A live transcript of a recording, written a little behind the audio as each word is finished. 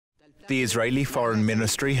The Israeli Foreign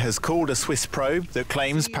Ministry has called a Swiss probe that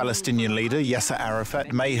claims Palestinian leader Yasser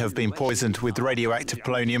Arafat may have been poisoned with radioactive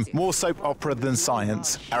polonium more soap opera than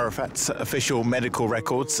science. Arafat's official medical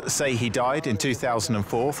records say he died in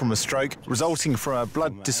 2004 from a stroke resulting from a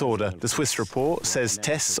blood disorder. The Swiss report says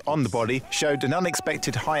tests on the body showed an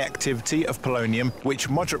unexpected high activity of polonium, which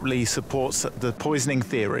moderately supports the poisoning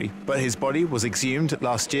theory. But his body was exhumed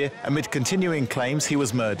last year amid continuing claims he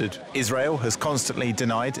was murdered. Israel has constantly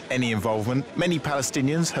denied any involvement. Many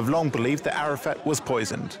Palestinians have long believed that Arafat was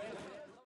poisoned.